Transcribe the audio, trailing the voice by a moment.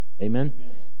Amen.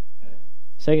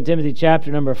 2 Timothy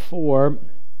chapter number 4.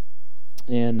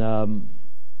 And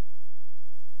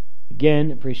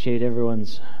again, appreciate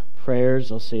everyone's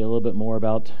prayers. I'll say a little bit more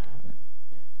about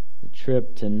the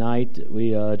trip tonight that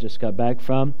we just got back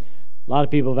from. A lot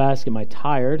of people have asked, am I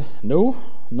tired? No,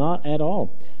 not at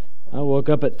all. I woke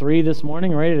up at 3 this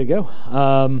morning, ready to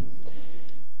go.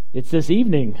 It's this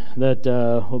evening that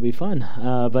will be fun,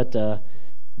 but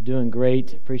doing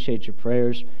great. Appreciate your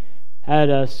prayers.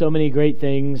 Had so many great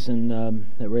things and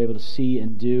that we're able to see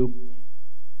and do,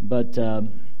 but the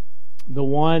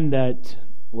one that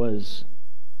was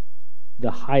the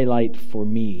highlight for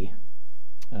me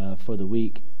for the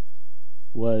week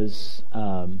was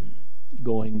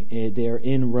going there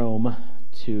in Rome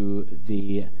to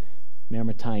the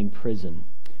Mamertine prison.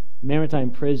 Mamertine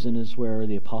prison is where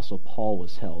the Apostle Paul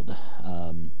was held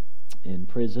in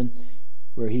prison,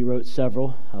 where he wrote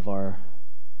several of our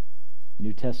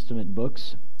New Testament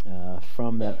books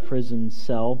from that prison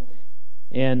cell.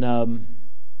 And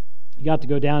you got to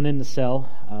go down in the cell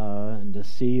and to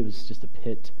see. It was just a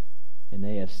pit, and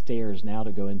they have stairs now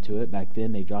to go into it. Back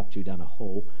then they dropped you down a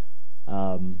hole.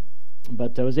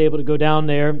 But I was able to go down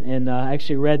there and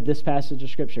actually read this passage of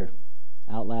Scripture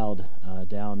out loud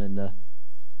down in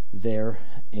there.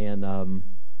 And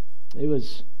it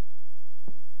was,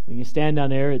 when you stand down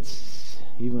there, it's,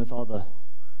 even with all the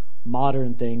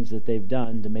modern things that they've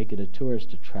done to make it a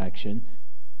tourist attraction,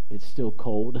 it's still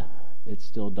cold, it's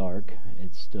still dark,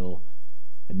 it's still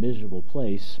a miserable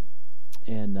place.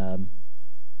 And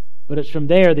but it's from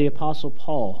there, the Apostle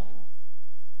Paul,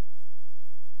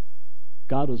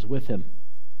 God was with him.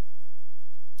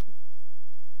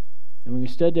 And when you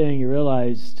stood there and you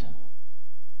realized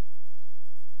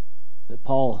that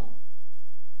Paul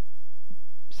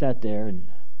sat there and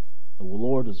the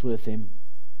Lord was with him,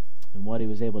 and what he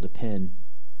was able to pen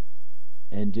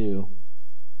and do,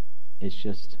 it's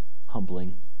just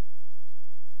humbling.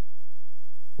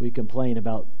 We complain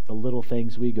about the little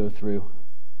things we go through.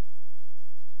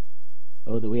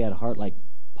 Oh, that we had a heart like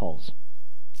Paul's.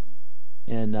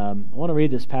 And I want to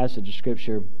read this passage of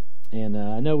Scripture. And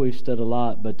I know we've stood a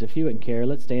lot, but if you wouldn't care,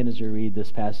 let's stand as we read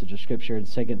this passage of Scripture in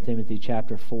 2 Timothy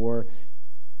chapter 4,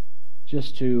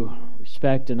 just to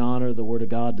respect and honor the Word of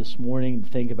God this morning,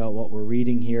 think about what we're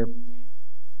reading here.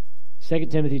 2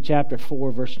 Timothy chapter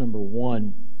 4, verse number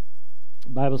 1. The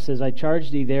Bible says, I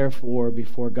charge thee therefore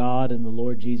before God and the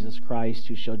Lord Jesus Christ,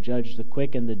 who shall judge the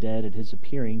quick and the dead at his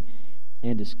appearing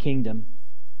and his kingdom.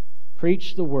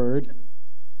 Preach the word,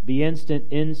 be instant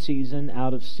in season,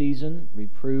 out of season,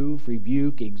 reprove,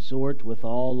 rebuke, exhort with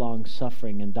all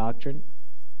longsuffering and doctrine.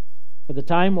 For the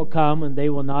time will come when they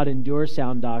will not endure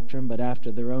sound doctrine, but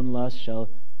after their own lust shall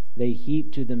they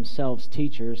heap to themselves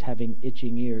teachers having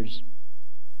itching ears.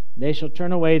 They shall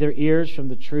turn away their ears from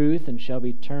the truth, and shall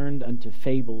be turned unto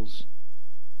fables.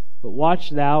 But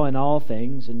watch thou in all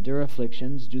things, endure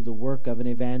afflictions, do the work of an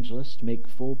evangelist, make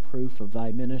full proof of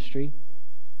thy ministry.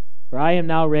 For I am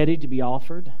now ready to be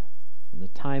offered, and the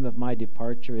time of my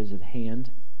departure is at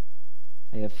hand.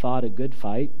 I have fought a good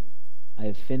fight, I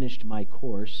have finished my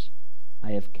course,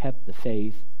 I have kept the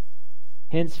faith.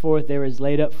 Henceforth there is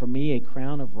laid up for me a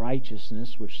crown of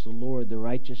righteousness, which the Lord, the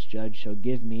righteous judge, shall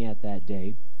give me at that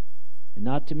day, and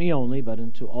not to me only, but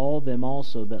unto all them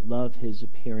also that love his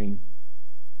appearing.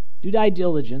 Do thy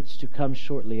diligence to come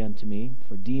shortly unto me,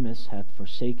 for Demas hath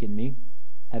forsaken me,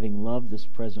 having loved this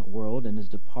present world, and is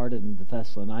departed into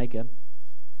Thessalonica.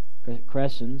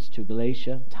 Crescens to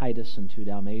Galatia, Titus unto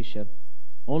Dalmatia.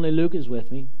 Only Luke is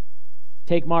with me.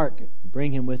 Take Mark, and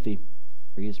bring him with thee,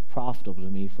 for he is profitable to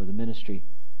me for the ministry.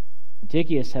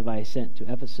 Tychicus have I sent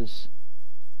to Ephesus.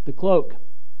 The cloak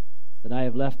that I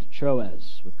have left at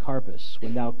Troas with Carpus,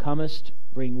 when thou comest,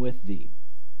 bring with thee,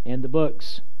 and the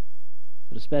books,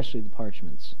 but especially the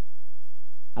parchments.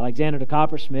 Alexander the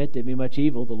coppersmith did me much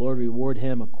evil. The Lord reward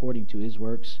him according to his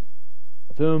works.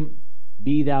 Of whom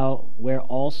be thou ware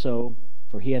also,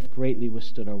 for he hath greatly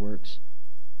withstood our works.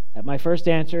 At my first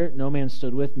answer no man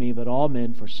stood with me, but all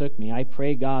men forsook me. I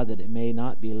pray God that it may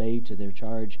not be laid to their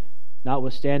charge.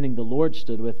 Notwithstanding the Lord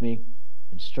stood with me,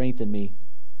 and strengthened me,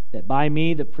 that by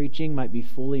me the preaching might be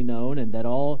fully known, and that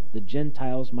all the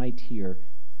Gentiles might hear.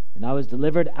 And I was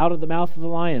delivered out of the mouth of the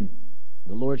lion.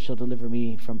 The Lord shall deliver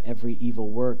me from every evil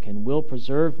work, and will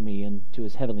preserve me into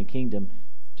his heavenly kingdom,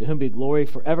 to whom be glory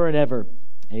forever and ever.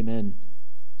 Amen.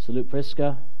 Salute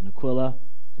Prisca and Aquila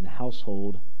and the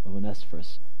household of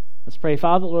Onesiphorus. Let's pray.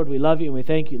 Father, Lord, we love you, and we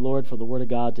thank you, Lord, for the Word of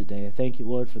God today. I thank you,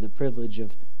 Lord, for the privilege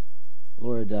of,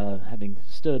 Lord, having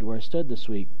stood where I stood this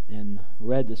week and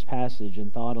read this passage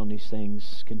and thought on these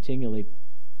things continually.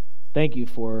 Thank you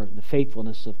for the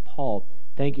faithfulness of Paul.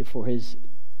 Thank you for his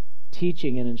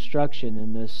teaching and instruction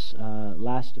in this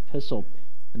last epistle.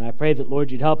 And I pray that,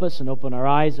 Lord, you'd help us and open our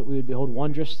eyes, that we would behold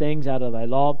wondrous things out of thy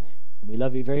law. And we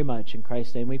love you very much. In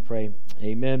Christ's name we pray.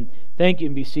 Amen. Thank you,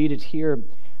 and be seated here.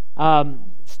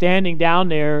 Standing down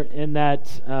there in that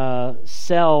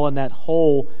cell, in that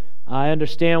hole, I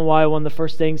understand why one of the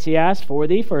first things he asked for,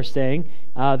 the first thing,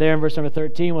 there in verse number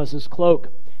 13, was his cloak.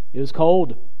 It was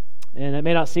cold. And it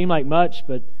may not seem like much,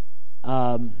 but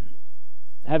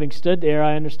having stood there,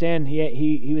 I understand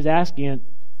he was asking it.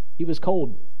 He was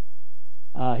cold.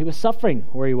 He was suffering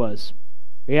where he was.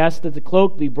 He asked that the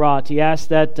cloak be brought. He asked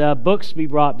that books be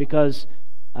brought because,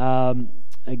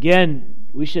 again,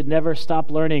 we should never stop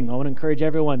learning. I want to encourage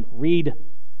everyone, read.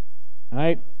 All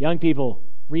right? Young people,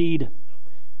 read.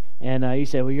 And you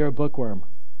say, well, you're a bookworm.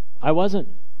 I wasn't.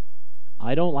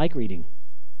 I don't like reading.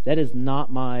 That is not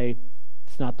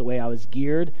it's not the way I was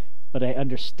geared, but I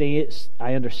understand.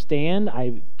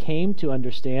 I came to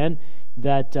understand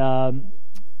that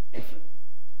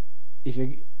if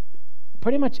you're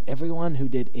pretty much everyone who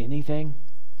did anything,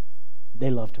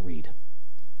 they love to read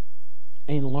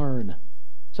and learn.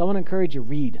 So I want to encourage you,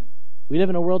 read. We live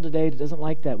in a world today that doesn't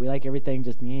like that. We like everything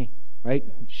just, right?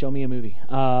 Show me a movie.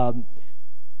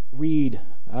 Read,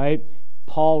 all right?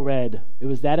 Paul read. It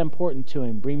was that important to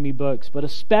him. Bring me books, but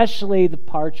especially the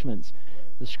parchments.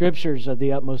 The scriptures are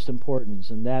the utmost importance,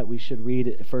 and that we should read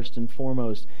it first and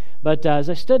foremost. But as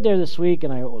I stood there this week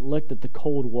and I looked at the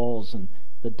cold walls and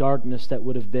the darkness that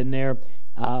would have been there,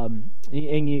 and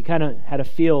you kind of had a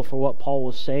feel for what Paul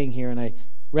was saying here, and I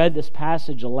read this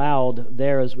passage aloud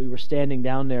there as we were standing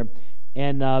down there,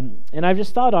 and I've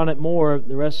just thought on it more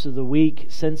the rest of the week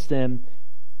since then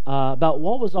about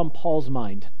what was on Paul's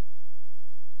mind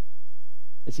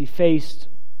as he faced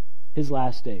his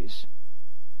last days.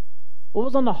 What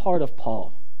was on the heart of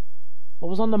Paul? What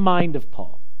was on the mind of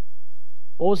Paul?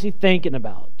 What was he thinking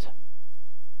about?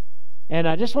 And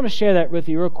I just want to share that with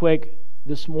you real quick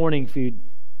this morning if you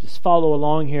just follow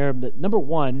along here. But number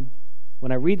one,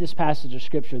 when I read this passage of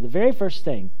Scripture, the very first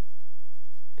thing,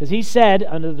 because he said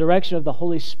under the direction of the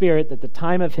Holy Spirit that the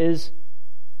time of his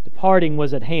departing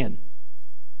was at hand.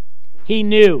 He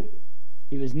knew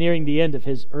he was nearing the end of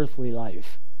his earthly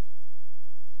life.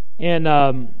 And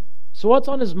so what's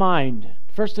on his mind?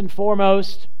 First and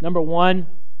foremost, number one,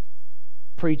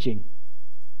 preaching.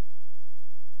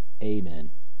 Amen.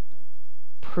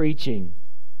 Preaching.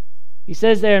 He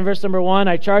says there in verse number 1,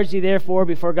 I charge thee therefore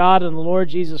before God and the Lord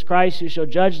Jesus Christ, who shall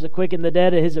judge the quick and the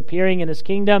dead at his appearing in his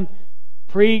kingdom,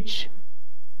 preach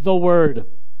the word.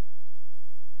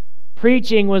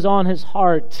 Preaching was on his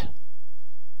heart.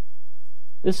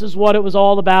 This is what it was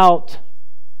all about.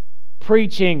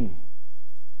 Preaching.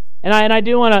 And I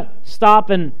do want to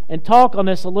stop and talk on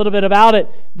this a little bit about it,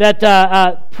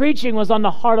 that preaching was on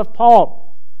the heart of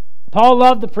Paul. Paul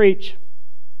loved to preach.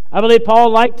 I believe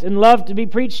Paul liked and loved to be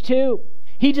preached to.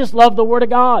 He just loved the Word of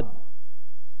God.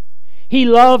 He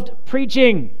loved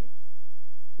preaching.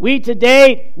 We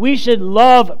today, we should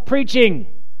love preaching.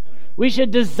 We should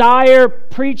desire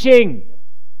preaching.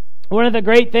 One of the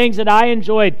great things that I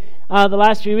enjoyed the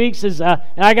last few weeks is, and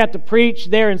I got to preach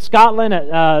there in Scotland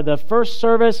at the first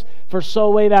service for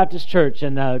Solway Baptist Church,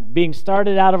 and being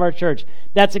started out of our church.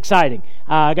 That's exciting.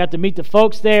 I got to meet the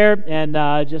folks there and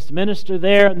just minister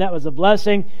there, and that was a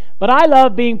blessing. But I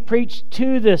love being preached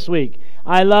to this week.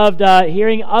 I loved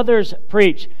hearing others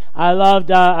preach. I loved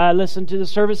listening to the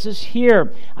services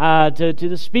here, to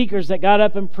the speakers that got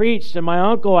up and preached. And my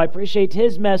uncle, I appreciate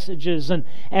his messages. And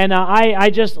I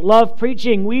just love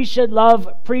preaching. We should love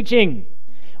preaching.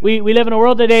 We live in a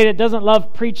world today that doesn't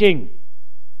love preaching.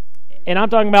 And I'm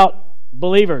talking about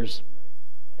believers.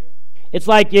 It's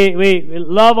like we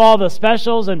love all the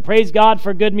specials and praise God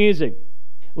for good music.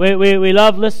 We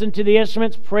love listening to the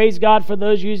instruments. Praise God for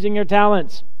those using their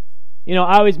talents. You know,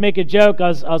 I always make a joke. I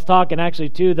was talking actually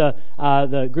to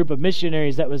the group of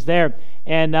missionaries that was there,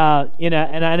 and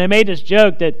and I made this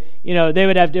joke that they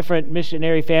would have different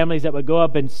missionary families that would go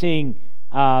up and sing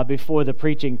before the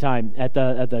preaching time at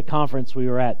the conference we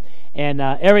were at, and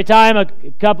every time a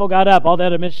couple got up, all the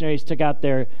other missionaries took out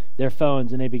their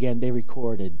phones and they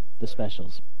recorded the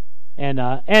specials, and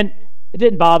it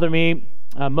didn't bother me.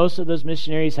 Most of those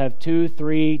missionaries have 2,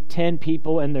 3, 10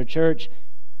 people in their church.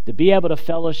 To be able to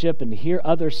fellowship and to hear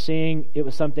others sing, it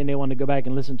was something they wanted to go back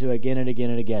and listen to again and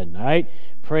again and again. All right,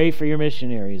 pray for your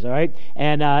missionaries. All right,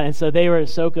 and so they were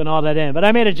soaking all that in. But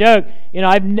I made a joke.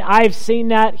 I've seen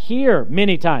that here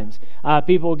many times.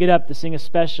 People will get up to sing a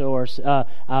special or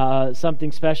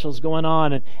something special is going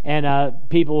on, and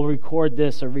people will record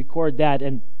this or record that,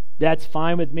 and that's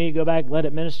fine with me. Go back, let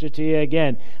it minister to you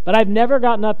again. But I've never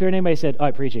gotten up here and anybody said, "All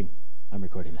right, preaching, I'm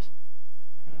recording this."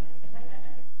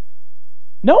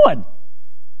 No one.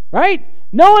 Right?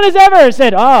 No one has ever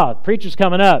said, preacher's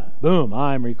coming up. Boom,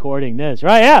 I'm recording this.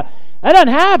 Right? Yeah. That doesn't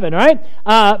happen, right?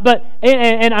 But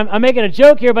I'm making a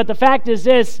joke here, but the fact is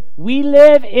this. We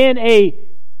live in a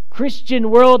Christian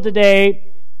world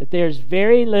today that there's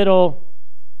very little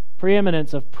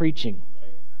preeminence of preaching.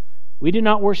 We do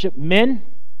not worship men.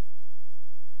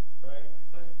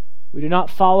 We do not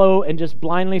follow and just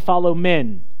blindly follow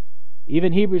men.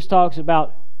 Even Hebrews talks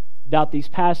about these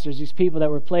pastors, these people that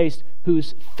were placed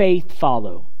whose faith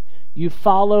follow. You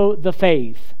follow the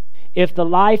faith. If the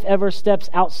life ever steps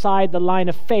outside the line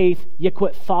of faith, you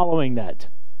quit following that.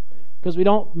 Because we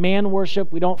don't man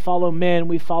worship, we don't follow men,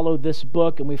 we follow this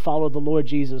book and we follow the Lord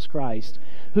Jesus Christ,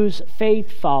 whose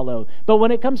faith follow. But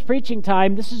when it comes preaching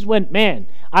time, this is when,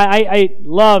 I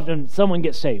love when someone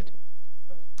gets saved.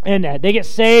 And they get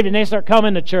saved and they start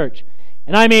coming to church.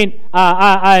 And I mean,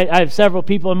 I have several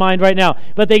people in mind right now,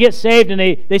 but they get saved and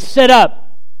they sit up.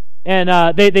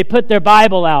 And they put their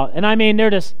Bible out. And I mean, they're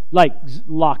just like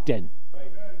locked in. Right.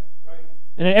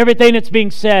 And everything that's being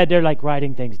said, they're like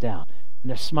writing things down. And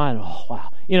they're smiling. Oh,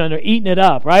 wow. And they're eating it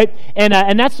up, right?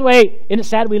 And that's the way, and it's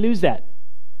sad we lose that.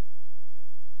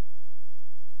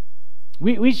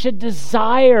 We should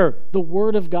desire the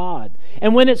Word of God.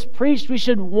 And when it's preached, we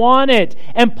should want it.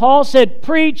 And Paul said,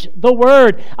 preach the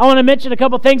Word. I want to mention a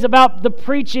couple things about the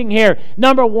preaching here.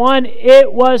 Number one,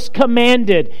 it was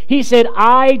commanded. He said,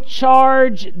 I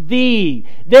charge thee.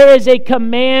 There is a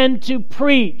command to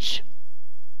preach.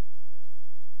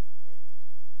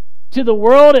 To the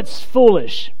world, it's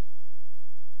foolish.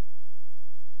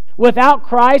 Without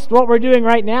Christ, what we're doing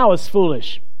right now is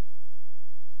foolish.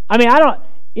 I mean,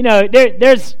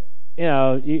 there's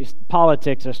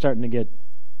politics are starting to get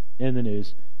in the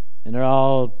news, and they're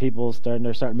all people starting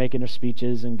making their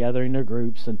speeches and gathering their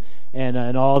groups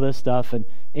and all this stuff, and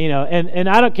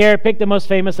I don't care. Pick the most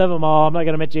famous of them all. I'm not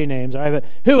going to mention any names, all right? But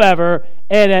whoever,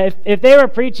 and if they were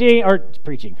preaching,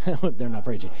 they're not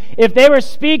preaching. If they were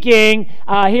speaking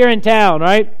here in town,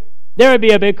 right, there would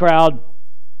be a big crowd.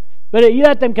 But you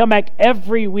let them come back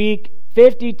every week.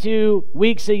 52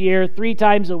 weeks a year, 3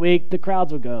 times a week, the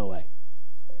crowds would go away.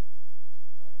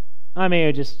 I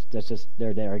mean,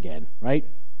 they're there again, right?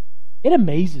 It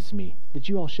amazes me that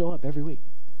you all show up every week,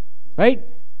 right?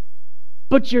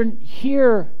 But you're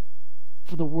here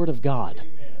for the Word of God.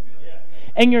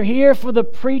 And you're here for the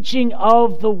preaching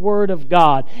of the Word of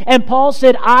God. And Paul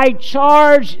said, I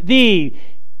charge thee.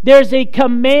 There's a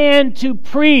command to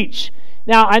preach.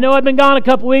 Now, I know I've been gone a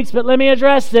couple weeks, but let me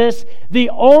address this.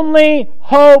 The only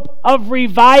hope of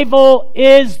revival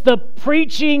is the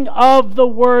preaching of the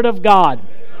Word of God.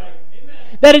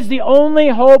 That is the only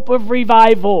hope of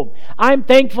revival. I'm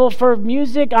thankful for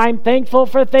music. I'm thankful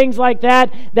for things like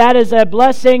that. That is a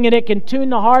blessing, and it can tune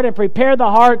the heart and prepare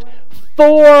the heart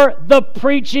for the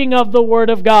preaching of the Word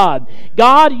of God.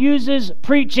 God uses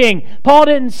preaching. Paul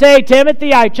didn't say,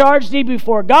 Timothy, I charge thee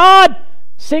before God,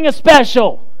 sing a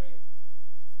special.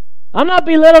 I'm not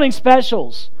belittling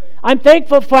specials. I'm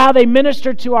thankful for how they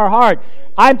minister to our heart.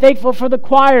 I'm thankful for the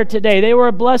choir today. They were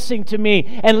a blessing to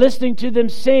me, and listening to them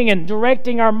sing and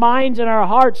directing our minds and our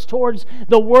hearts towards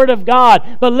the Word of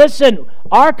God. But listen,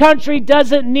 our country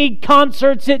doesn't need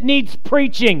concerts, it needs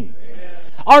preaching. Amen.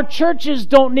 Our churches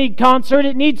don't need concert,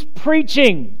 it needs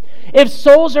preaching. If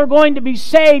souls are going to be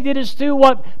saved, it is through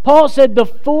what Paul said, the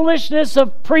foolishness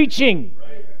of preaching.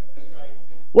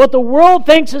 What the world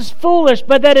thinks is foolish,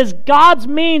 but that is God's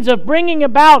means of bringing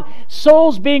about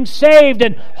souls being saved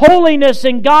and holiness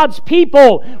in God's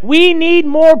people. We need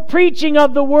more preaching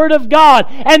of the Word of God,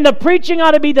 and the preaching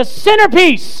ought to be the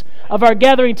centerpiece of our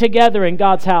gathering together in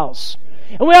God's house.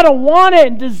 And we ought to want it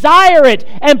and desire it.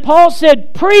 And Paul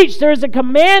said, preach. There is a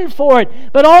command for it.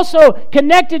 But also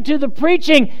connected to the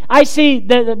preaching, I see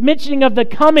the mentioning of the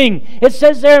coming. It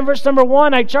says there in verse number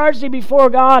 1, I charge thee before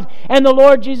God and the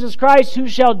Lord Jesus Christ, who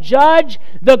shall judge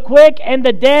the quick and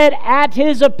the dead at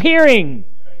His appearing.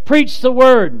 Preach the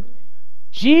Word.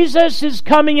 Jesus is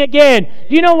coming again.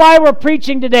 Do you know why we're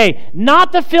preaching today?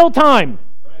 Not to fill time.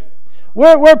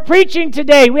 We're preaching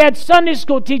today. We had Sunday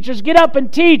school teachers get up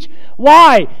and teach.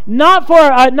 Why? Not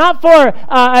for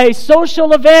a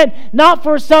social event, not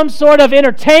for some sort of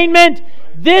entertainment.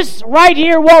 This right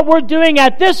here, what we're doing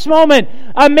at this moment,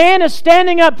 a man is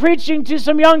standing up preaching to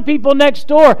some young people next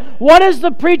door. What is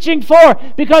the preaching for?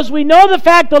 Because we know the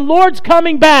fact the Lord's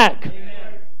coming back.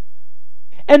 Amen.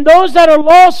 And those that are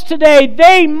lost today,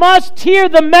 they must hear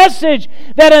the message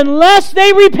that unless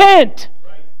they repent,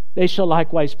 they shall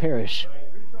likewise perish.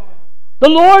 The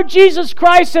Lord Jesus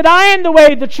Christ said, I am the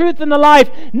way, the truth, and the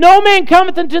life. No man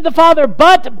cometh unto the Father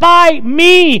but by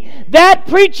me. That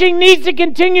preaching needs to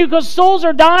continue because souls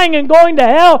are dying and going to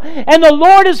hell, and the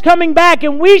Lord is coming back,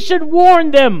 and we should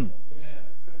warn them.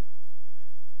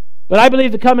 But I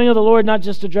believe the coming of the Lord not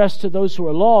just addressed to those who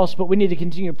are lost, but we need to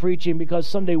continue preaching because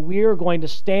someday we are going to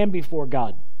stand before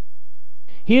God.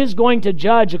 He is going to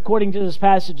judge, according to this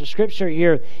passage of Scripture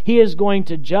here, He is going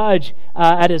to judge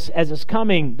as His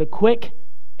coming, the quick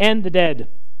and the dead.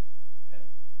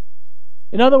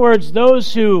 In other words,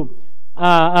 those who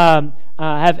have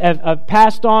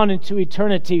passed on into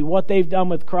eternity what they've done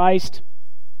with Christ,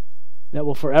 that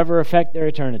will forever affect their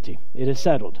eternity. It is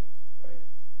settled.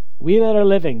 We that are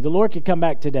living, the Lord could come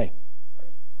back today.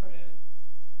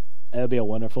 That would be a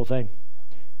wonderful thing.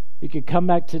 He could come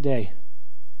back today.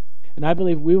 And I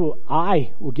believe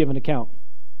I will give an account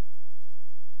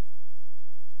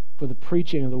for the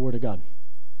preaching of the Word of God.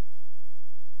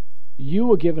 You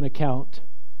will give an account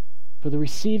for the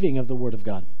receiving of the Word of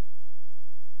God.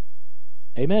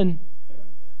 Amen.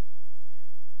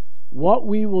 What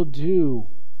we will do,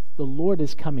 the Lord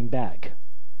is coming back.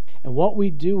 And what we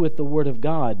do with the Word of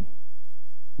God,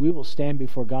 we will stand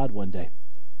before God one day.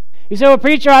 You say, well,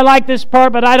 preacher, I like this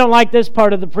part, but I don't like this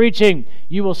part of the preaching.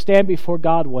 You will stand before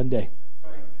God one day.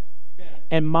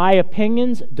 And my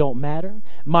opinions don't matter.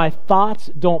 My thoughts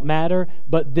don't matter.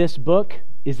 But this book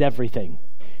is everything.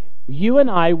 You and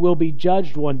I will be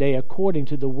judged one day according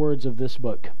to the words of this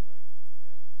book.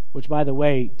 Which, by the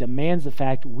way, demands the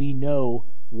fact we know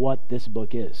what this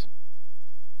book is.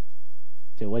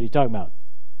 So what are you talking about?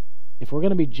 If we're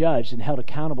going to be judged and held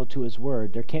accountable to His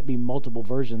Word, there can't be multiple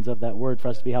versions of that Word for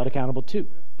us to be held accountable to.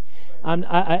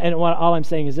 All I'm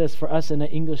saying is this, for us in the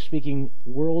English-speaking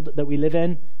world that we live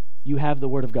in, you have the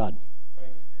Word of God.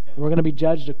 And we're going to be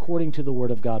judged according to the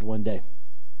Word of God one day.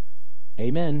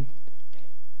 Amen.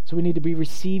 So we need to be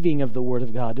receiving of the Word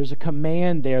of God. There's a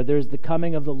command there. There's the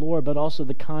coming of the Lord, but also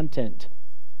the content.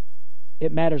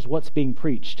 It matters what's being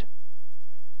preached.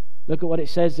 Look at what it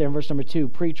says there in verse number 2.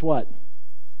 Preach what?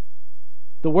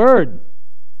 The Word,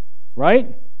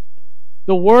 right?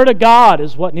 The Word of God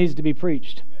is what needs to be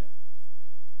preached.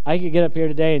 I could get up here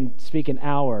today and speak an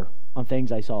hour on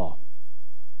things I saw,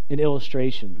 in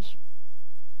illustrations.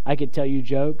 I could tell you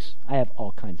jokes. I have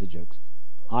all kinds of jokes.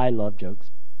 I love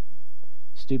jokes.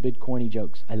 Stupid, corny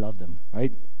jokes. I love them,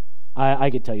 right?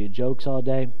 I could tell you jokes all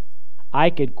day.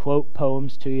 I could quote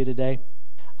poems to you today.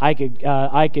 I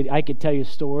could tell you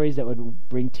stories that would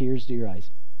bring tears to your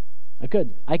eyes.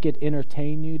 I could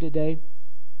entertain you today,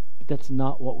 but that's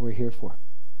not what we're here for.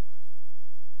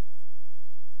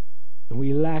 And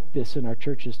we lack this in our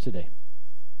churches today.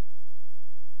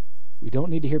 We don't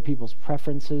need to hear people's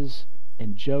preferences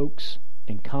and jokes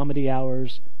and comedy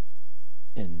hours.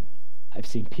 And I've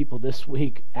seen people this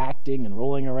week acting and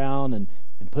rolling around and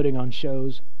putting on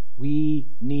shows. We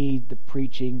need the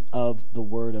preaching of the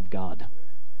Word of God.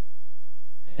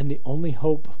 And the only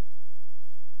hope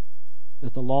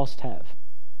that the lost have,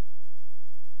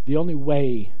 the only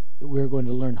way that we're going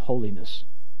to learn holiness,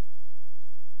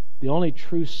 the only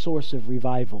true source of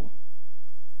revival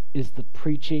is the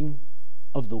preaching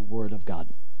of the Word of God.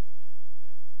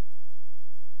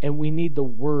 And we need the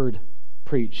Word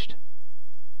preached.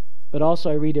 But also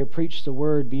I read here, preach the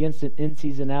Word, be instant in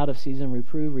season, out of season,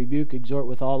 reprove, rebuke, exhort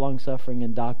with all longsuffering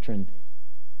and doctrine.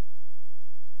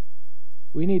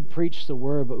 We need to preach the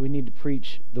Word, but we need to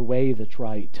preach the way that's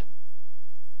right.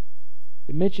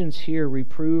 It mentions here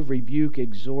reprove, rebuke,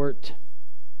 exhort.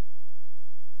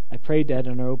 I prayed that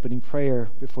in our opening prayer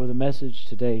before the message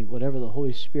today. Whatever the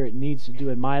Holy Spirit needs to do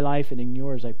in my life and in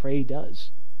yours, I pray He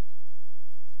does.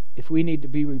 If we need to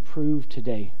be reproved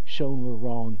today, shown we're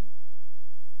wrong.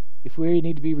 If we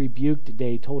need to be rebuked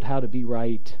today, told how to be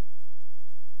right.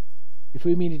 If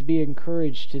we need to be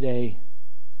encouraged today,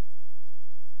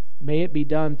 may it be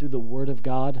done through the Word of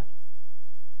God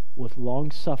with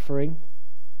long suffering.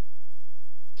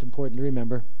 It's important to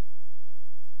remember.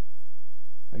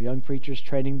 Our young preachers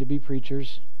training to be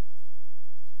preachers.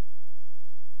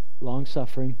 Long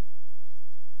suffering.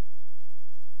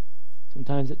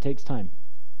 Sometimes it takes time.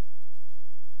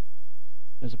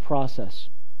 There's a process.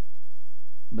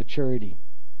 Maturity.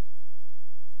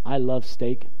 I love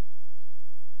steak.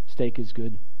 Steak is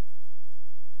good.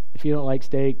 If you don't like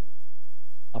steak,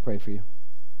 I'll pray for you.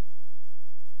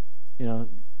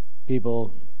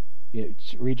 People,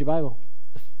 read your Bible.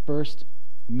 The first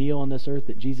meal on this earth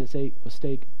that Jesus ate was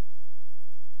steak.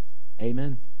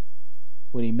 Amen.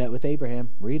 When He met with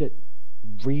Abraham, read it.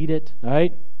 Read it, all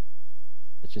right?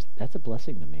 That's a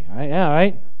blessing to me, all right? Yeah, all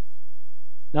right?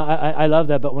 No, I love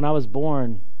that, but when I was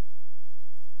born,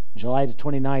 July the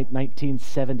 29th,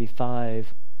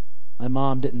 1975, my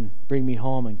mom didn't bring me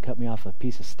home and cut me off a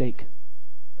piece of steak.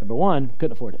 Number one,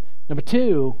 couldn't afford it. Number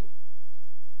two,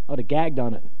 I would have gagged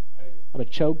on it. I would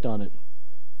have choked on it.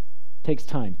 It takes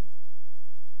time.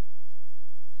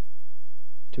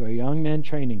 To our young men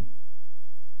training,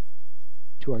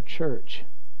 to our church,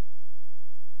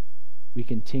 we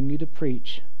continue to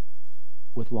preach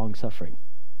with long suffering.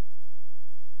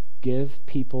 Give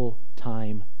people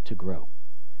time to grow.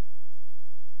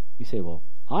 You say, well,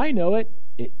 I know it.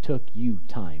 It took you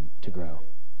time to grow.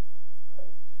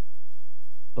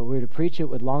 But we're to preach it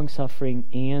with long suffering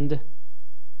and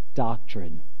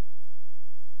doctrine.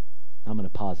 I'm going to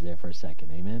pause there for a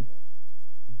second. Amen?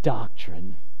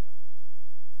 Doctrine.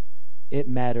 It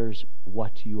matters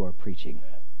what you are preaching.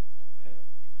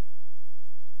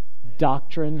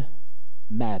 Doctrine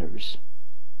matters.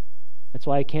 That's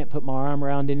why I can't put my arm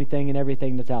around anything and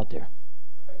everything that's out there.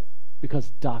 Because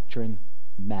doctrine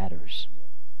matters.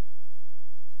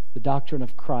 The doctrine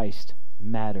of Christ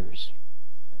matters.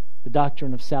 The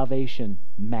doctrine of salvation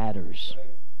matters.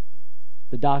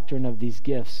 The doctrine of these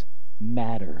gifts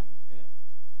matter.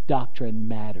 Doctrine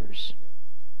matters.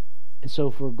 And so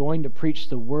if we're going to preach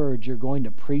the word, you're going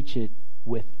to preach it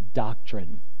with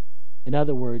doctrine. In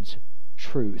other words,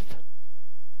 truth.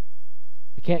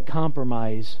 You can't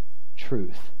compromise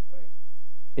truth.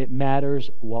 It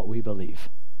matters what we believe.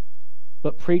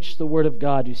 But preach the word of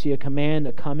God. You see a command,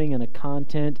 a coming, and a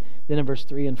content. Then in verse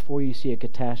 3 and 4 you see a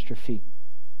catastrophe.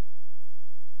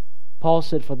 Paul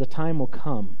said, for the time will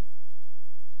come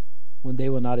when they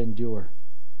will not endure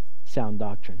sound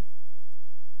doctrine.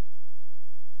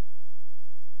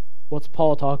 What's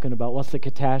Paul talking about? What's the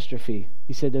catastrophe?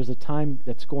 He said there's a time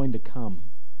that's going to come.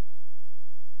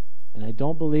 And I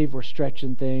don't believe we're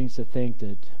stretching things to think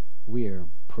that we're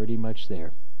pretty much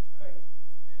there.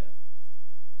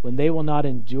 When they will not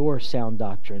endure sound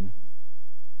doctrine.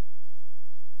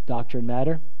 Doctrine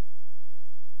matter?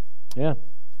 Yeah.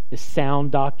 Is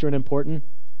sound doctrine important?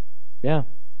 Yeah.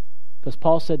 Because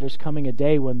Paul said there's coming a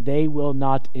day when they will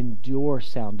not endure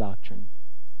sound doctrine.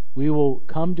 We will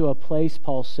come to a place,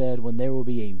 Paul said, when there will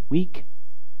be a weak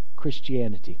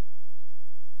Christianity.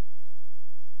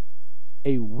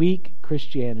 A weak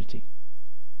Christianity.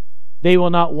 They will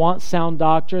not want sound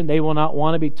doctrine. They will not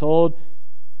want to be told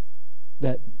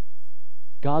that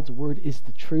God's word is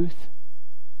the truth.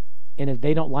 And if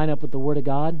they don't line up with the word of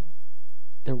God,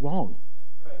 they're wrong.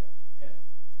 That's right.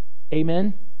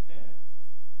 Amen? Amen?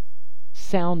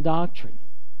 Sound doctrine.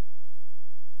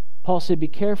 Paul said, be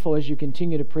careful as you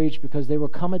continue to preach, because there will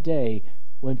come a day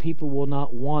when people will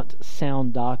not want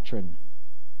sound doctrine.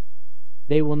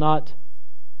 They will not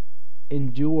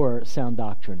endure sound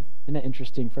doctrine. Isn't that an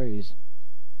interesting phrase?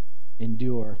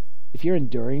 Endure. If you're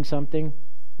enduring something, it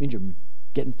means you're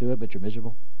getting through it, but you're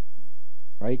miserable.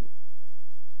 Right?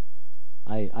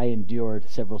 I endured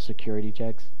several security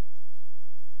checks.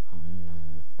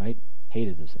 Right?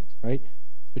 Hated those things. Right?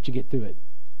 But you get through it.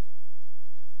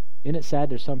 Isn't it sad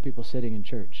there's some people sitting in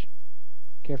church?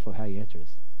 Careful how you answer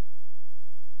this.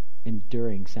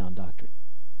 Enduring sound doctrine.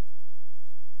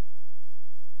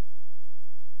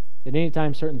 And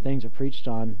anytime certain things are preached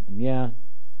on, and yeah,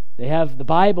 they have the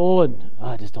Bible, and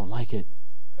I just don't like it.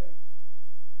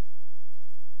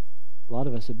 A lot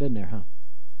of us have been there, huh?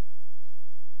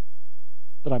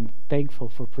 But I'm thankful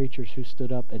for preachers who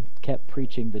stood up and kept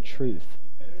preaching the truth.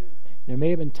 There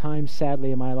may have been times,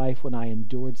 sadly, in my life when I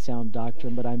endured sound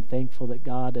doctrine, but I'm thankful that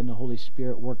God and the Holy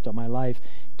Spirit worked on my life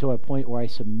to a point where I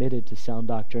submitted to sound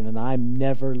doctrine, and I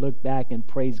never looked back and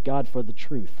praised God for the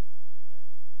truth.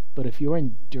 But if you're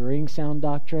enduring sound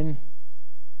doctrine,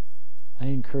 I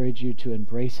encourage you to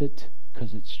embrace it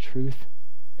because it's truth.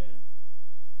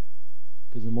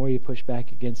 Because the more you push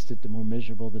back against it, the more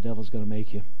miserable the devil's going to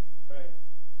make you. Right.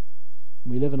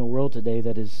 We live in a world today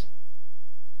that is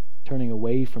turning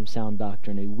away from sound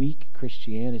doctrine, a weak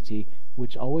Christianity,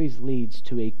 which always leads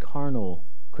to a carnal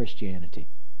Christianity.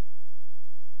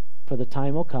 For the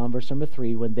time will come, verse number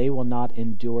 3, when they will not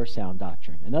endure sound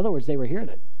doctrine. In other words, they were hearing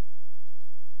it.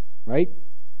 Right?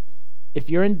 If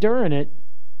you're enduring it,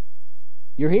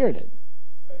 you're hearing it.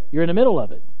 You're in the middle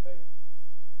of it.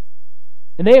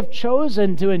 And they have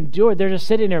chosen to endure. They're just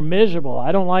sitting there miserable.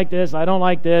 I don't like this. I don't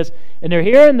like this. And they're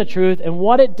hearing the truth. And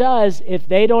what it does, if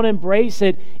they don't embrace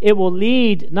it, it will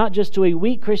lead not just to a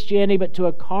weak Christianity, but to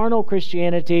a carnal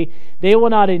Christianity. They will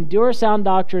not endure sound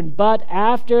doctrine, but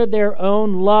after their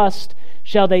own lust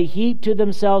shall they heap to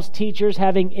themselves teachers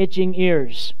having itching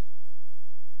ears.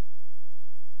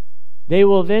 They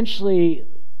will eventually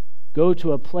go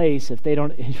to a place, if they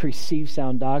don't receive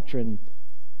sound doctrine,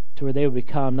 to where they will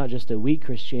become not just a weak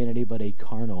Christianity, but a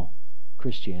carnal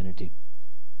Christianity.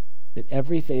 That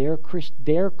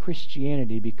their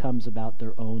Christianity becomes about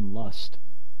their own lust,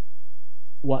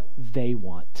 what they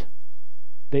want.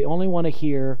 They only want to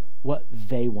hear what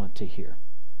they want to hear.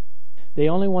 They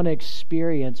only want to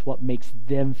experience what makes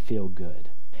them feel good.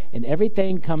 And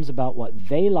everything comes about what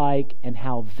they like and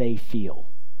how they feel.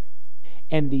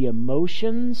 And the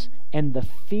emotions and the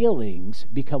feelings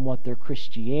become what their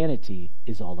Christianity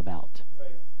is all about.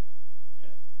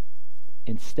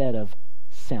 Instead of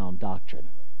sound doctrine.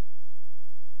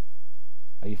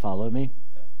 Are you following me?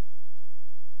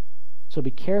 So be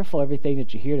careful everything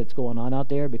that you hear that's going on out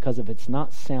there, because if it's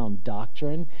not sound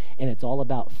doctrine and it's all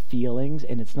about feelings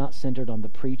and it's not centered on the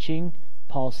preaching,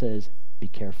 Paul says, be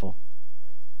careful.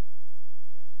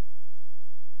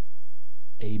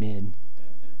 Amen.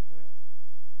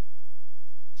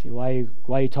 See, why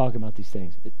are you talking about these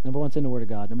things? Number one, it's in the Word of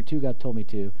God. Number two, God told me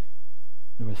to.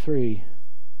 Number three,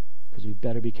 because we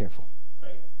better be careful.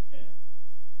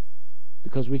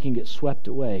 Because we can get swept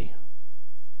away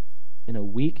in a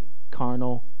weak,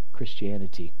 carnal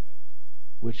Christianity,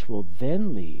 which will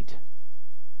then lead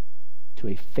to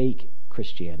a fake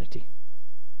Christianity.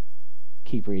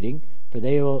 Keep reading.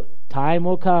 For time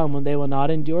will come when they will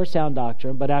not endure sound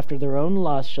doctrine, but after their own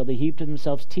lust shall they heap to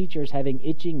themselves teachers having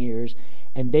itching ears,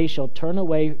 and they shall turn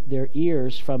away their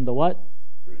ears from the what?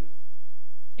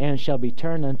 And shall be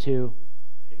turned unto.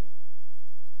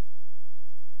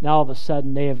 Now all of a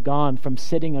sudden they have gone from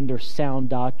sitting under sound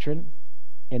doctrine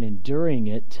and enduring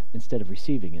it instead of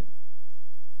receiving it,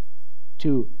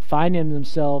 to finding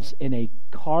themselves in a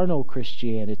carnal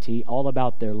Christianity, all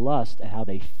about their lust and how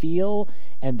they feel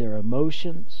and their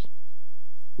emotions,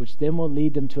 which then will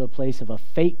lead them to a place of a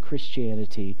fake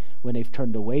Christianity when they've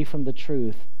turned away from the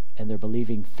truth and they're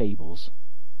believing fables,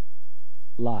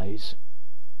 lies,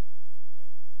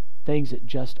 things that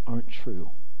just aren't true.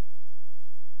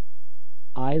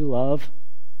 I love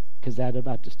Kazetta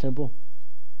Baptist Temple.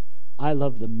 I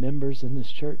love the members in this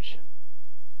church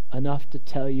enough to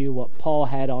tell you what Paul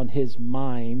had on his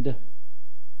mind,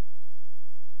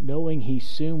 knowing he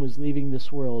soon was leaving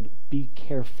this world. Be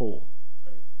careful.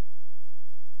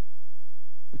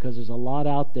 Because there's a lot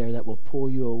out there that will pull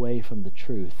you away from the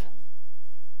truth.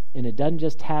 And it doesn't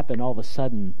just happen all of a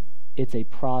sudden. It's a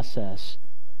process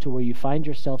to where you find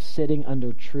yourself sitting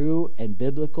under true and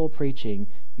biblical preaching.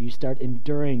 You start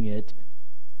enduring it.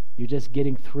 You're just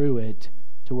getting through it,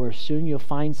 to where soon you'll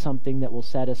find something that will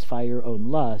satisfy your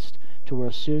own lust, to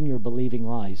where soon you're believing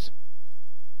lies.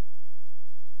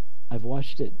 I've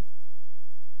watched it.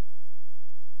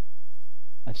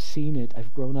 I've seen it.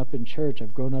 I've grown up in church.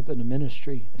 I've grown up in a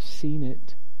ministry. I've seen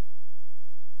it.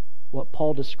 What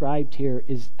Paul described here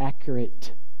is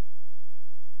accurate.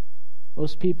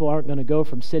 Most people aren't going to go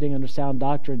from sitting under sound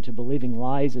doctrine to believing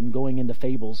lies and going into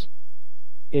fables.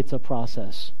 It's a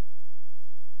process.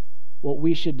 What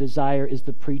we should desire is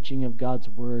the preaching of God's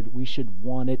word. We should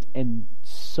want it and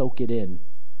soak it in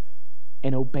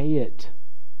and obey it.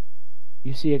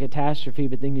 You see a catastrophe,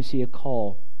 but then you see a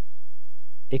call.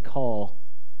 A call.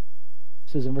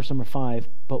 It says in verse number 5,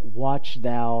 but watch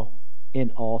thou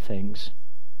in all things.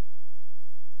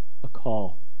 A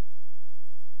call.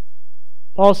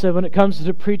 Paul said, when it comes to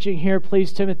the preaching here,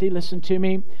 please, Timothy, listen to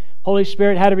me. Holy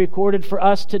Spirit had it recorded for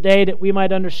us today that we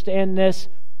might understand this.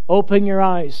 Open your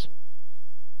eyes.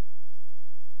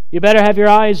 You better have your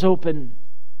eyes open.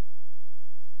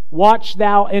 Watch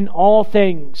thou in all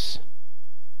things.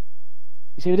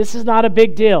 You say, this is not a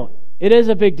big deal. It is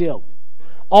a big deal.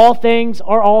 All things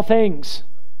are all things.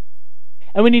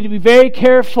 And we need to be very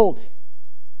careful.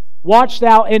 Watch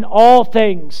thou in all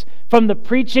things. From the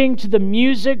preaching to the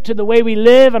music to the way we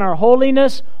live and our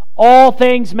holiness, all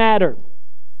things matter.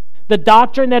 The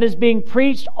doctrine that is being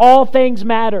preached, all things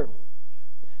matter.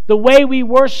 The way we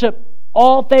worship,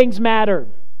 all things matter.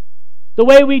 The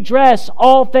way we dress,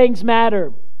 all things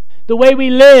matter. The way we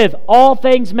live, all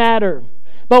things matter.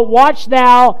 But watch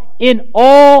thou in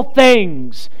all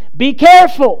things. Be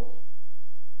careful.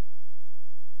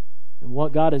 And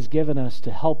what God has given us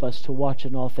to help us to watch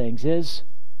in all things is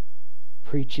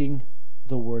preaching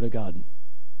the Word of God.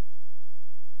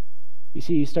 You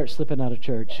see, you start slipping out of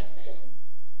church,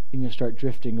 and you'll start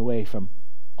drifting away from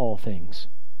all things.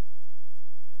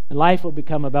 And life will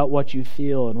become about what you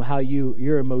feel and how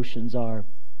your emotions are.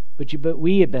 But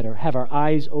we had better have our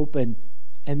eyes open,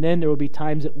 and then there will be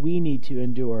times that we need to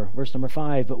endure. Verse number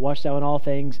 5, but watch thou in all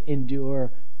things,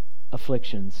 endure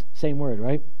afflictions. Same word,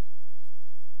 right?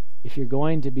 If you're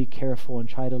going to be careful and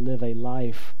try to live a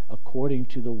life according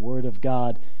to the Word of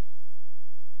God,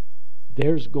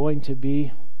 there's going to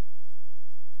be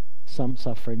some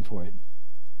suffering for it.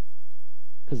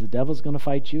 Because the devil's going to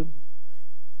fight you.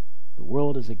 The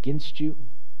world is against you.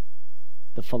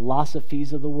 The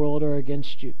philosophies of the world are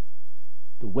against you.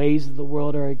 The ways of the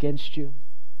world are against you.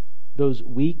 Those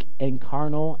weak and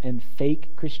carnal and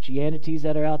fake Christianities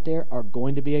that are out there are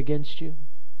going to be against you.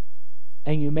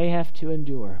 And you may have to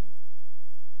endure.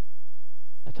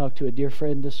 I talked to a dear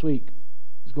friend this week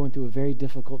who's going through a very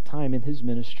difficult time in his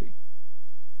ministry.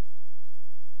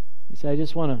 He said, I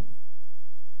just want to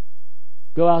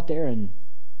go out there and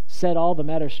set all the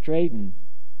matter straight and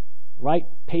write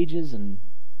pages and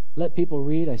let people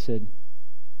read. I said,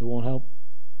 it won't help.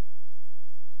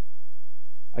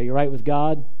 Are you right with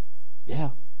God?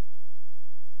 Yeah.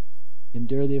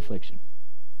 Endure the affliction.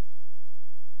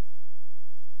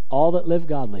 All that live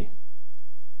godly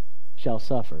shall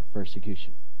suffer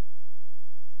persecution.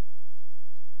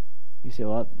 You say,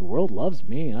 well, the world loves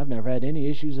me, and I've never had any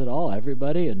issues at all.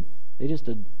 Everybody, and they just,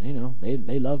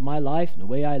 they love my life and the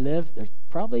way I live. There's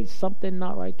probably something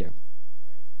not right there.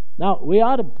 Now, we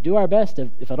ought to do our best,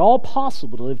 if at all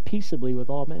possible, to live peaceably with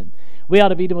all men. We ought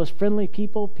to be the most friendly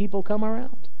people come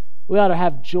around. We ought to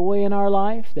have joy in our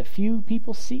life that few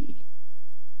people see.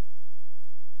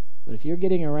 But if you're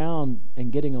getting around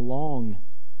and getting along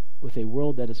with a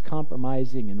world that is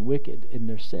compromising and wicked in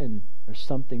their sin, there's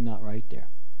something not right there.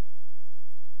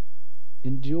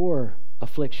 Endure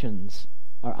afflictions.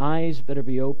 Our eyes better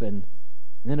be open.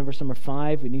 And then in verse number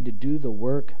 5, we need to do the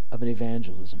work of an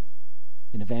evangelist.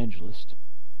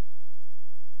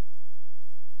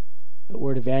 The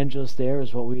word evangelist there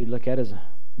is what we look at as a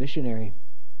missionary.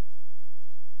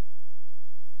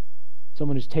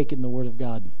 Someone who's taken the Word of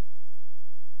God.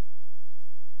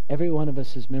 Every one of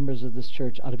us as members of this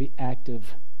church ought to be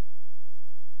active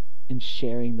in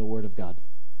sharing the Word of God.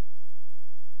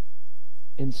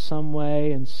 In some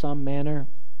way, in some manner,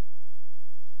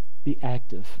 be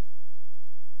active.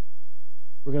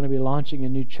 We're going to be launching a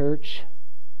new church,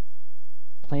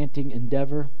 planting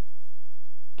endeavor.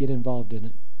 Get involved in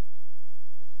it.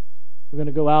 We're going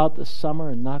to go out this summer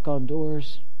and knock on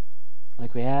doors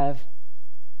like we have.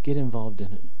 Get involved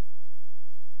in it.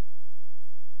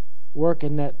 Work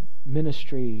in that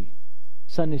ministry,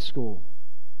 Sunday school,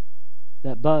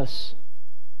 that bus,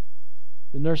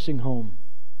 the nursing home.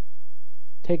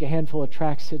 Take a handful of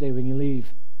tracts today when you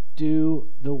leave. Do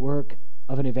the work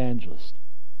of an evangelist.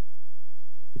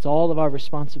 It's all of our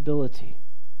responsibility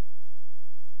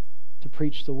to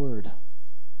preach the word,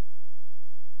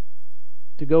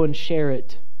 to go and share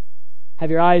it.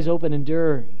 Have your eyes open,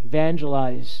 endure,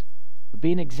 evangelize.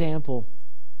 Be an example.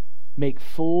 Make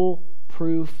full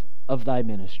proof of thy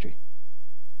ministry.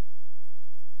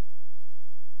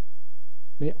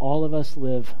 May all of us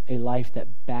live a life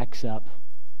that backs up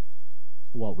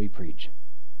what we preach.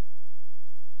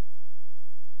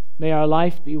 May our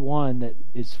life be one that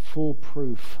is full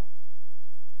proof.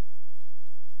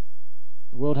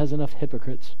 The world has enough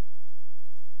hypocrites.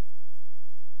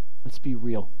 Let's be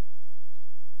real.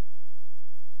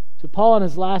 So Paul, in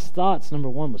his last thoughts, number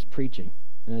 1 was preaching.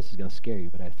 And this is going to scare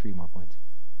you, but I have 3 more points.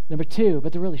 Number 2,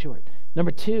 but they're really short. Number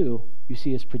 2, you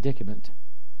see his predicament.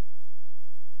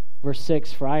 Verse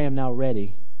 6, for I am now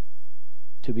ready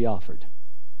to be offered.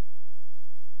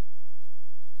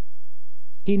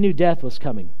 He knew death was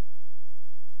coming.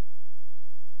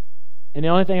 And the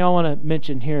only thing I want to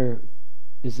mention here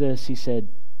is this. He said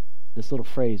this little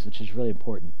phrase, which is really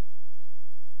important.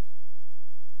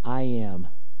 I am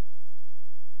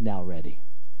now ready.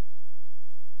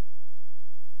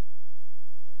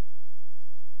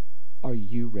 Are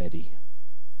you ready?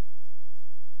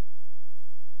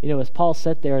 You know, as Paul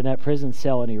sat there in that prison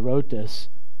cell and he wrote this,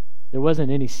 there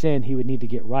wasn't any sin he would need to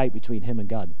get right between him and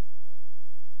God.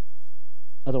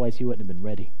 Otherwise, he wouldn't have been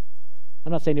ready.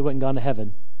 I'm not saying he wouldn't have gone to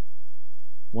heaven.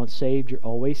 Once saved, you're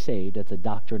always saved. That's a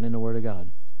doctrine in the Word of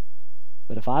God.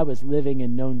 But if I was living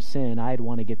in known sin, I'd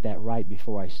want to get that right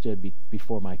before I stood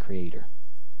before my Creator.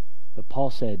 But Paul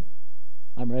said,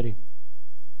 I'm ready.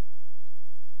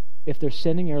 If there's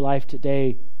sin in your life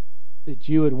today that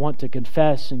you would want to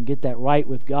confess and get that right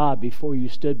with God before you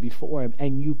stood before Him,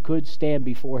 and you could stand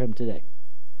before Him today.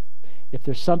 If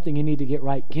there's something you need to get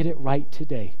it right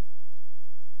today.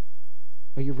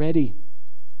 Are you ready?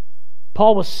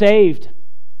 Paul was saved.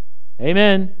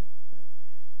 Amen.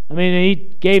 I mean, he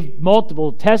gave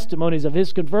multiple testimonies of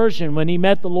his conversion when he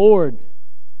met the Lord.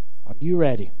 Are you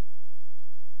ready?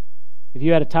 If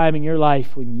you had a time in your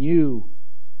life when you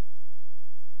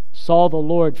saw the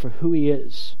Lord for who He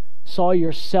is, saw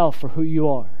yourself for who you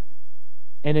are,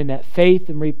 and in that faith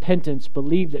and repentance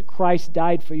believed that Christ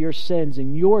died for your sins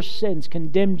and your sins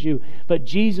condemned you, but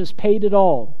Jesus paid it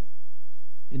all,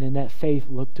 and in that faith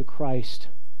looked to Christ.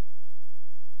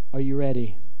 Are you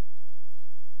ready?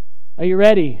 Are you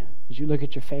ready? as you look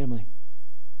at your family?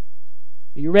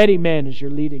 Are you ready, men, as you're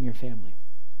leading your family?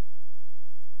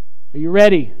 Are you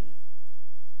ready?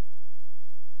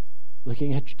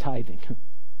 Looking at your tithing. Are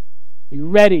you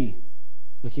ready?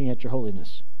 Looking at your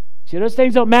holiness. See, those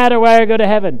things don't matter where I go to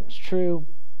heaven. It's true.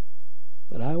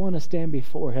 But I want to stand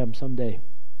before Him someday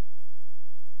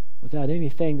without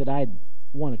anything that I'd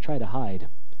want to try to hide,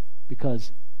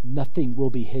 because nothing will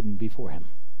be hidden before Him.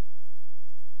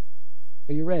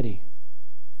 Are you ready?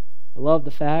 I love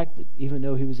the fact that even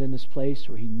though he was in this place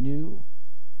where he knew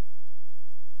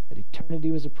that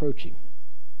eternity was approaching,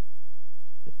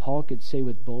 that Paul could say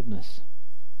with boldness,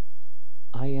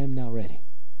 I am now ready.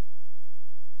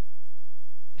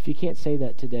 If you can't say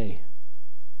that today,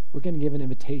 we're going to give an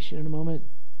invitation in a moment.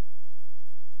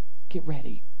 Get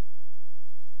ready.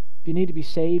 If you need to be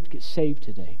saved, get saved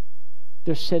today. If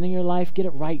there's sin in your life, get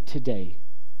it right today.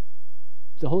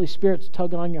 If the Holy Spirit's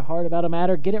tugging on your heart about a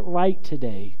matter, get it right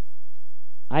today.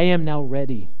 I am now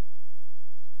ready.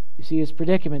 You see his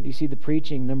predicament, you see the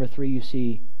preaching. Number 3, you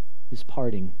see his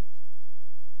parting.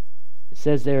 It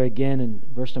says there again in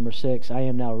verse number 6, I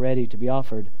am now ready to be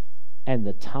offered, and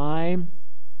the time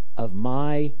of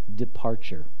my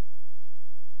departure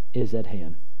is at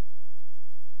hand.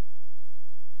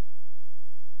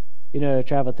 You know, I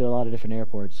traveled through a lot of different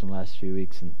airports in the last few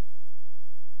weeks, and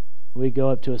we go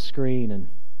up to a screen, and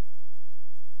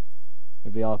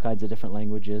there'll be all kinds of different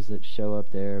languages that show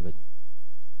up there, but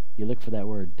you look for that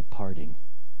word, departing.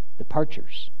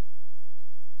 Departures.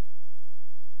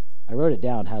 I wrote it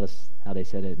down how they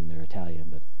said it in their Italian,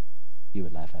 but you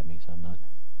would laugh at me, so I'm not.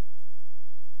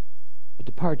 But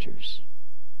departures.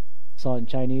 Saw it in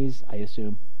Chinese, I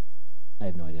assume. I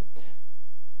have no idea.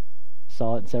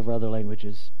 Saw it in several other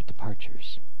languages, but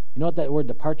departures. You know what that word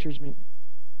departures means?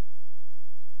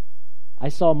 I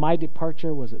saw my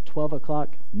departure was at 12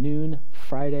 o'clock noon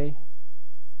Friday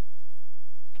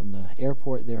from the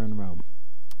airport there in Rome.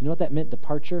 You know what that meant,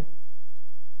 departure?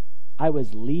 I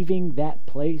was leaving that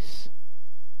place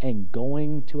and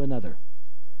going to another.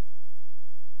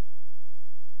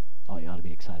 Oh, you ought to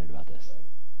be excited about this.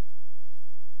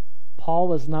 Paul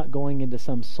was not going into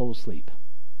some soul sleep.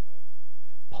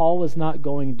 Paul was not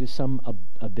going into some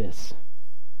abyss.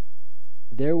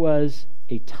 There was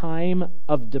a time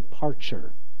of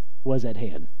departure was at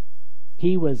hand.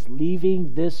 He was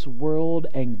leaving this world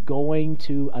and going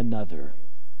to another.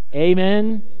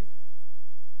 Amen?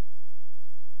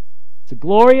 It's a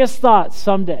glorious thought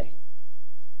someday.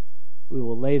 We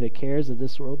will lay the cares of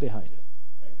this world behind.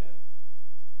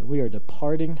 And we are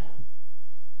departing.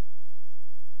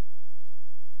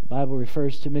 The Bible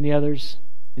refers to many others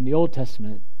in the Old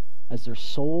Testament as their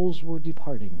souls were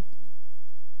departing.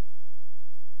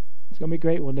 It's going to be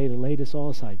great one day to lay this all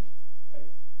aside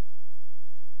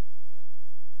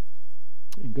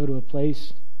and go to a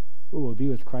place where we'll be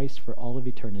with Christ for all of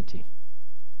eternity.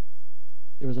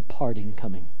 There was a parting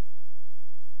coming.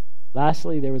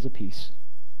 Lastly, there was a peace.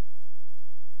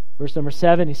 Verse number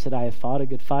 7, he said, I have fought a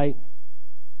good fight.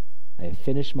 I have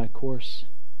finished my course.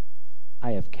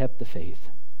 I have kept the faith.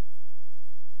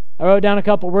 I wrote down a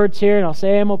couple words here, and I'll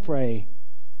say and we'll pray.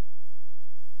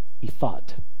 He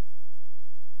fought.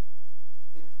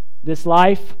 This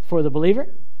life for the believer,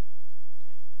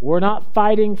 we're not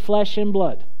fighting flesh and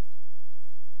blood.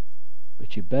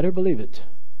 But you better believe it,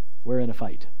 we're in a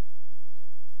fight.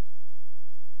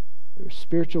 There is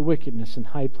spiritual wickedness in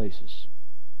high places.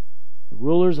 The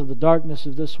rulers of the darkness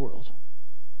of this world.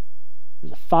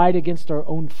 There's a fight against our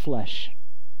own flesh.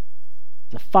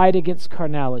 There's a fight against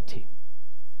carnality.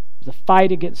 There's a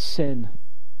fight against sin.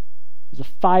 There's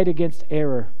a fight against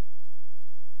error.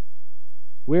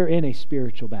 We're in a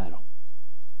spiritual battle.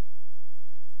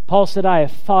 Paul said, I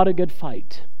have fought a good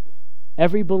fight.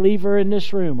 Every believer in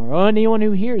this room, or anyone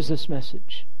who hears this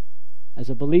message,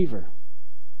 as a believer,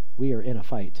 we are in a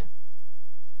fight.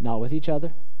 Not with each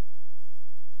other,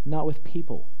 not with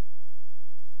people,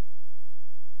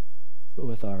 but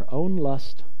with our own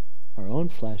lust, our own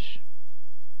flesh,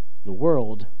 the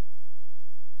world,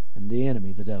 and the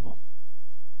enemy, the devil.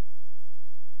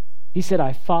 He said,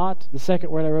 I fought. The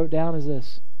second word I wrote down is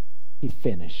this. He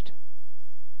finished.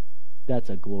 That's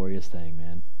a glorious thing,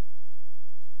 man.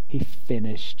 He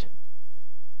finished.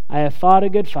 I have fought a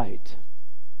good fight.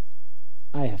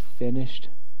 I have finished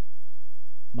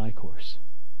my course.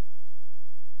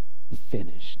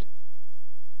 Finished.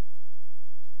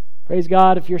 Praise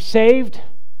God. If you're saved,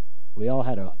 we all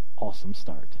had an awesome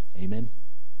start. Amen.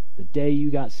 The day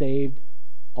you got saved,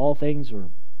 all things were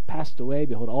passed away.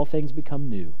 Behold, all things become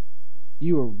new.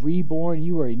 You are reborn.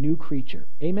 You are a new creature.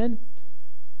 Amen.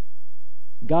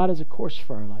 God has a course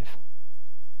for our life.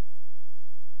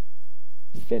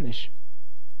 Finish.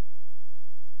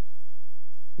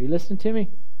 Are you listening to me?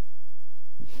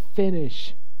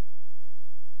 Finish.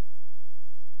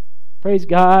 Praise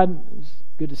God. It's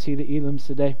good to see the Elams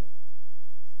today.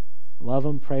 Love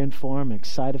them, praying for them,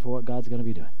 excited for what God's going to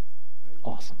be doing.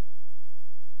 Awesome.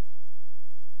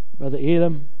 Brother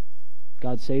Elam,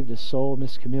 God saved his soul.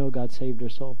 Miss Camille, God saved her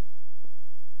soul.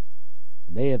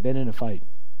 They have been in a fight.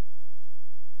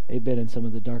 They've been in some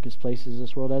of the darkest places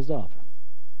this world has to offer,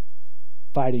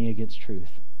 fighting against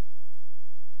truth.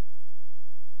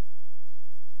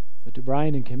 But to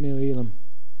Brian and Camille Elam,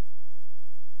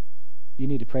 you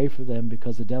need to pray for them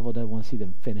because the devil doesn't want to see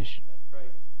them finish. That's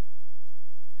right.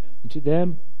 And to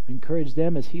them, encourage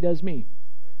them as he does me.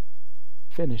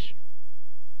 Finish.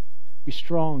 Be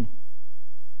strong.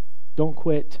 Don't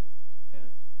quit.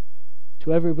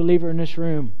 To every believer in this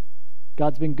room,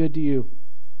 God's been good to you.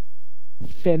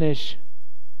 Finish.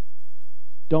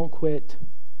 Don't quit.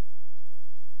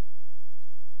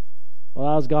 While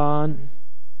I was gone,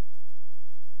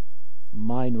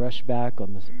 mind rushed back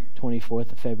on the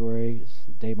 24th of February. It's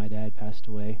the day my dad passed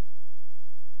away.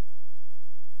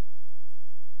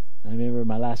 I remember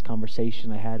my last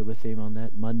conversation I had with him on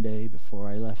that Monday before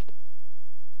I left.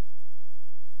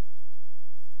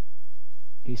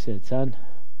 He said, "Son,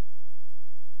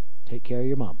 take care of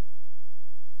your mom."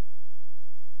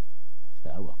 I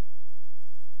said, "I will."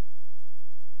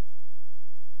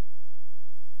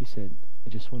 He said, "I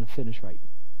just want to finish right."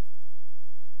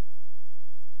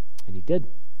 And he did.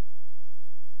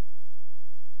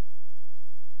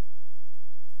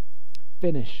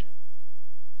 Finish.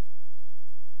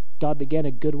 God began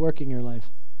a good work in your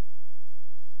life.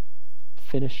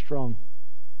 Finish strong.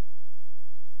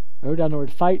 I wrote down the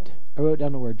word fight, I wrote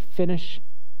down the word finish,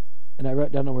 and I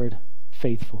wrote down the word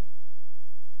faithful.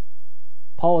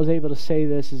 Paul was able to say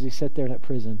this as he sat there in that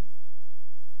prison.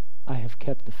 I have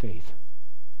kept the faith.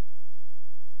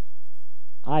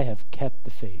 I have kept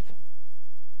the faith.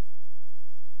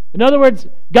 In other words,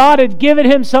 God had given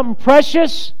him something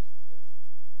precious,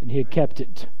 and he had kept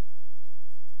it.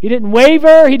 He didn't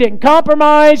waver, he didn't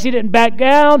compromise, he didn't back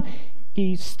down.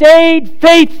 He stayed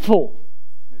faithful.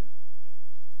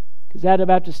 Because at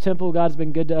Baptist Temple, God's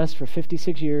been good to us for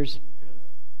 56 years.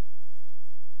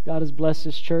 God has blessed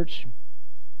this church.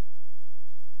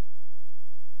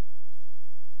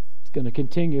 It's going to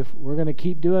continue. If we're going to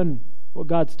keep doing what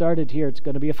God started here, it's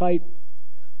going to be a fight.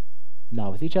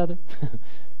 Not with each other.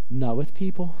 Not with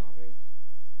people.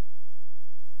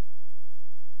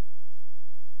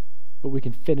 But we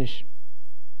can finish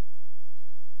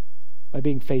by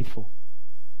being faithful.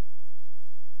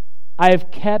 I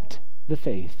have kept the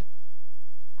faith.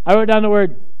 I wrote down the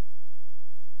word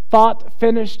fought,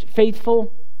 finished,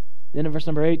 faithful. Then in verse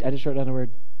number 8, I just wrote down the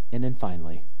word, and then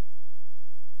finally.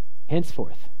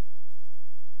 Henceforth,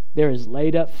 there is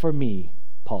laid up for me,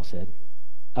 Paul said,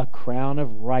 a crown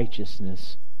of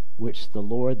righteousness, which the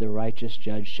Lord, the righteous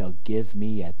judge, shall give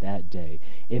me at that day.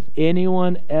 If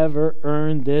anyone ever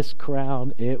earned this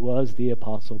crown, it was the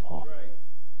Apostle Paul. Right.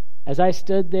 As I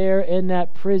stood there in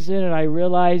that prison and I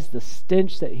realized the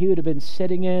stench that he would have been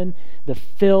sitting in, the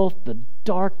filth, the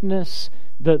darkness,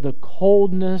 the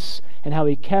coldness, and how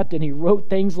he kept and he wrote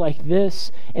things like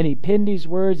this, and he penned these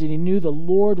words, and he knew the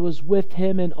Lord was with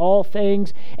him in all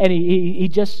things, and he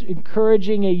just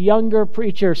encouraging a younger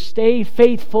preacher, stay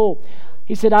faithful.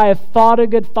 He said, I have fought a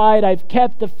good fight, I've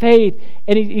kept the faith,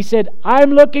 and he said,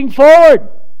 I'm looking forward.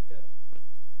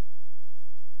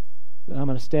 I'm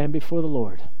going to stand before the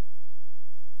Lord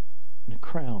in a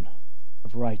crown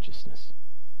of righteousness.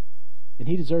 And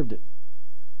he deserved it.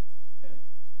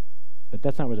 But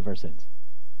that's not where the verse ends.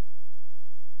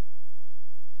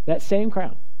 That same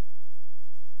crown.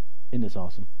 Isn't this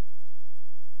awesome?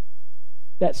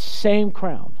 That same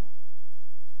crown.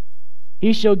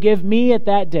 He shall give me at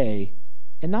that day,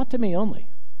 and not to me only,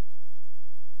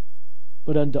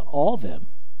 but unto all them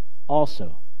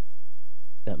also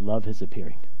that love his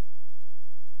appearing.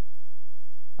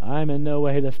 I'm in no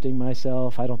way lifting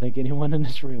myself. I don't think anyone in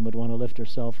this room would want to lift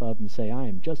herself up and say, I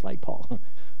am just like Paul.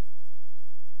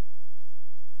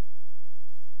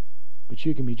 But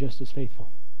you can be just as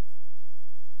faithful.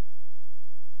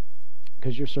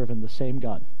 Because you're serving the same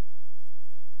God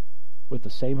with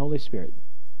the same Holy Spirit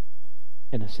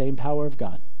and the same power of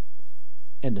God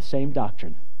and the same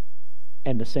doctrine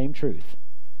and the same truth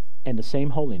and the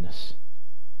same holiness.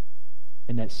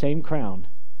 And that same crown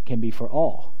can be for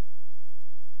all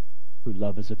who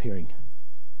love is appearing.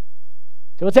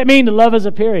 So what's that mean, to love is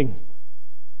appearing?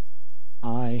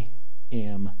 I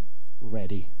am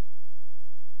ready.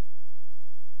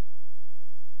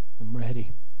 I'm ready.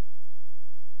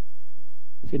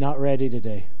 If you're not ready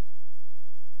today,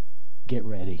 get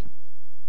ready.